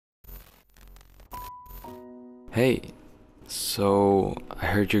Hey, so I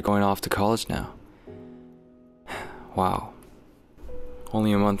heard you're going off to college now. Wow.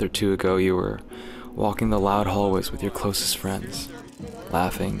 Only a month or two ago you were walking the loud hallways with your closest friends,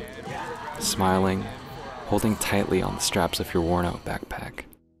 laughing, smiling, holding tightly on the straps of your worn-out backpack,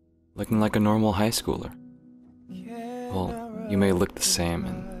 looking like a normal high schooler. Well, you may look the same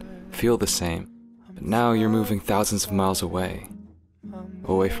and feel the same, but now you're moving thousands of miles away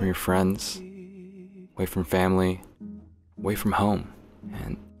from your friends, away from family, away from home.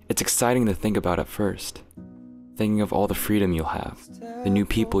 And it's exciting to think about at first, thinking of all the freedom you'll have, the new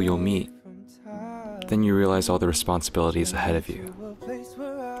people you'll meet. Then you realize all the responsibilities ahead of you.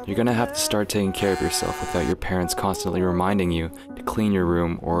 You're gonna have to start taking care of yourself without your parents constantly reminding you to clean your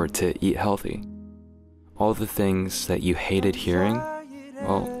room or to eat healthy. All the things that you hated hearing,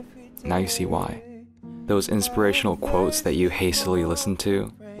 well, now you see why. Those inspirational quotes that you hastily listened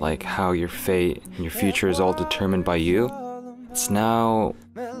to, like how your fate and your future is all determined by you, it's now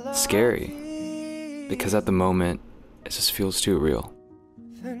scary, because at the moment, it just feels too real.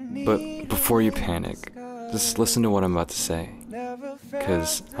 But before you panic, just listen to what I'm about to say,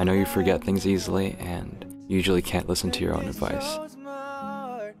 because I know you forget things easily and usually can't listen to your own advice.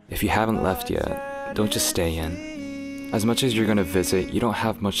 If you haven't left yet, don't just stay in. As much as you're going to visit, you don't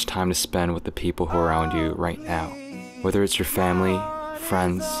have much time to spend with the people who are around you right now. Whether it's your family,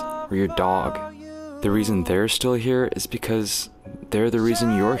 friends, or your dog, the reason they're still here is because they're the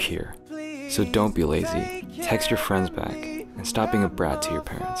reason you're here. So don't be lazy. Text your friends back and stop being a brat to your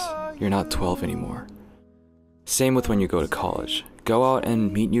parents. You're not 12 anymore. Same with when you go to college. Go out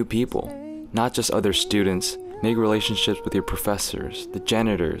and meet new people, not just other students. Make relationships with your professors, the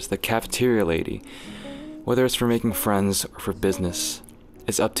janitors, the cafeteria lady. Whether it's for making friends or for business,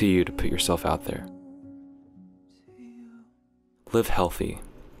 it's up to you to put yourself out there. Live healthy.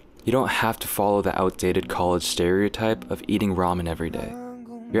 You don't have to follow the outdated college stereotype of eating ramen every day.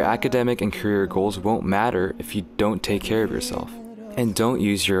 Your academic and career goals won't matter if you don't take care of yourself. And don't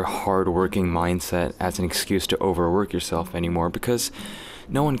use your hard-working mindset as an excuse to overwork yourself anymore, because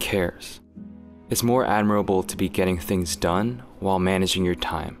no one cares. It's more admirable to be getting things done while managing your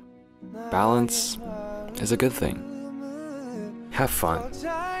time. Balance is a good thing. Have fun,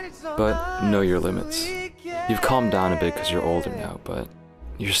 but know your limits. You've calmed down a bit because you're older now, but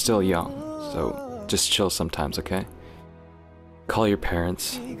you're still young, so just chill sometimes, okay? Call your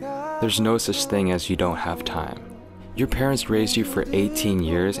parents. There's no such thing as you don't have time. Your parents raised you for 18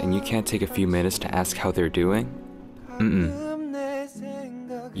 years and you can't take a few minutes to ask how they're doing?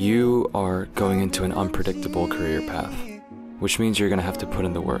 You are going into an unpredictable career path, which means you're gonna have to put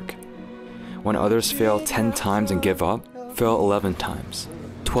in the work. When others fail 10 times and give up, fail 11 times,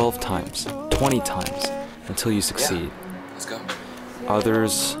 12 times, 20 times, until you succeed. Let's go.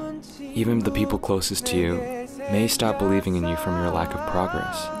 Others, even the people closest to you, may stop believing in you from your lack of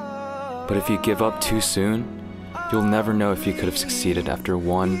progress. But if you give up too soon, you'll never know if you could have succeeded after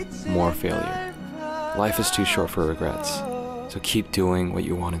one more failure. Life is too short for regrets, so keep doing what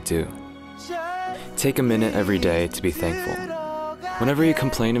you want to do. Take a minute every day to be thankful. Whenever you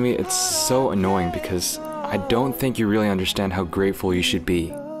complain to me, it's so annoying because I don't think you really understand how grateful you should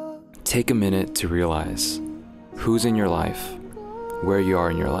be. Take a minute to realize who's in your life, where you are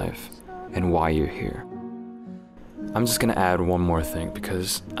in your life, and why you're here. I'm just gonna add one more thing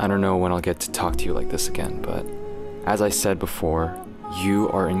because I don't know when I'll get to talk to you like this again, but as I said before, you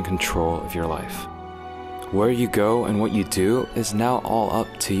are in control of your life. Where you go and what you do is now all up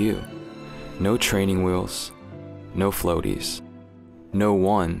to you. No training wheels, no floaties. No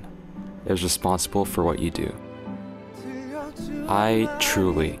one is responsible for what you do. I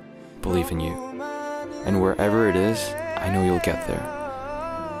truly believe in you, and wherever it is, I know you'll get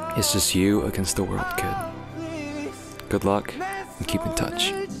there. It's just you against the world, kid. Good luck, and keep in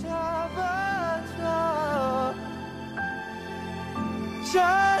touch.